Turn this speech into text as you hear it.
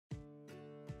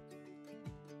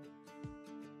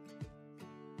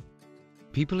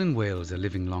People in Wales are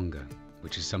living longer,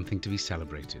 which is something to be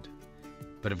celebrated.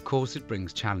 But of course it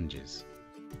brings challenges.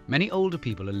 Many older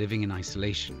people are living in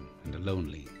isolation and are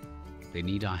lonely. They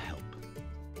need our help.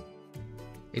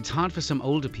 It's hard for some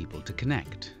older people to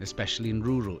connect, especially in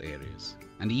rural areas,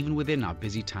 and even within our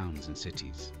busy towns and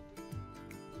cities.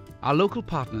 Our local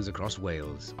partners across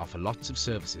Wales offer lots of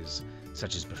services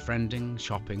such as befriending,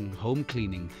 shopping, home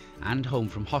cleaning, and home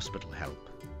from hospital help.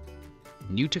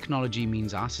 New technology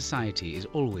means our society is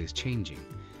always changing.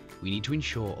 We need to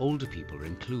ensure older people are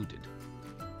included.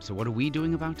 So what are we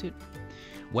doing about it?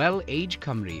 Well, Age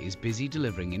Cymru is busy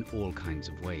delivering in all kinds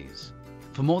of ways.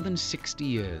 For more than 60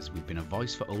 years, we've been a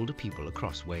voice for older people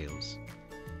across Wales.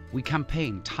 We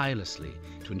campaign tirelessly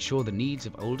to ensure the needs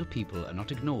of older people are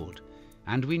not ignored,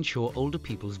 and we ensure older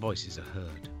people's voices are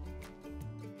heard.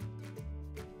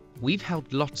 We've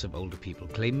helped lots of older people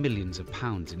claim millions of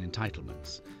pounds in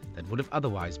entitlements that would have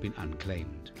otherwise been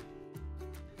unclaimed.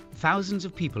 Thousands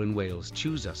of people in Wales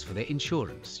choose us for their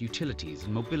insurance, utilities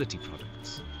and mobility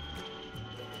products.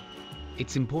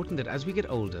 It's important that as we get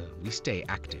older, we stay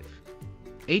active.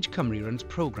 Age Cymru runs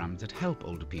programs that help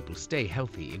older people stay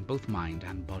healthy in both mind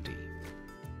and body.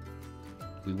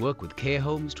 We work with care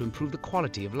homes to improve the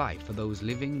quality of life for those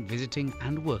living, visiting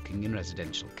and working in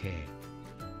residential care.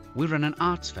 We run an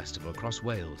arts festival across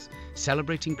Wales,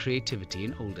 celebrating creativity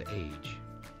in older age.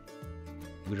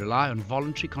 We rely on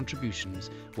voluntary contributions,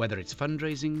 whether it's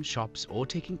fundraising, shops or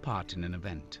taking part in an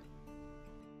event.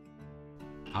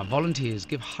 Our volunteers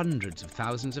give hundreds of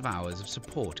thousands of hours of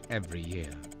support every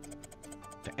year.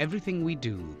 For everything we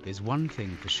do, there's one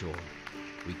thing for sure.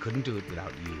 We couldn't do it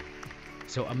without you.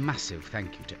 So a massive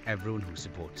thank you to everyone who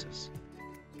supports us.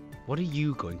 What are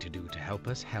you going to do to help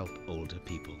us help older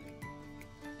people?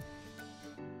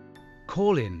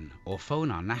 Call in or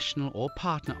phone our national or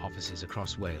partner offices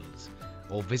across Wales,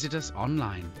 or visit us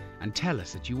online and tell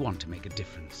us that you want to make a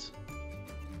difference.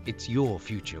 It's your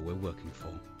future we're working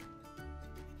for.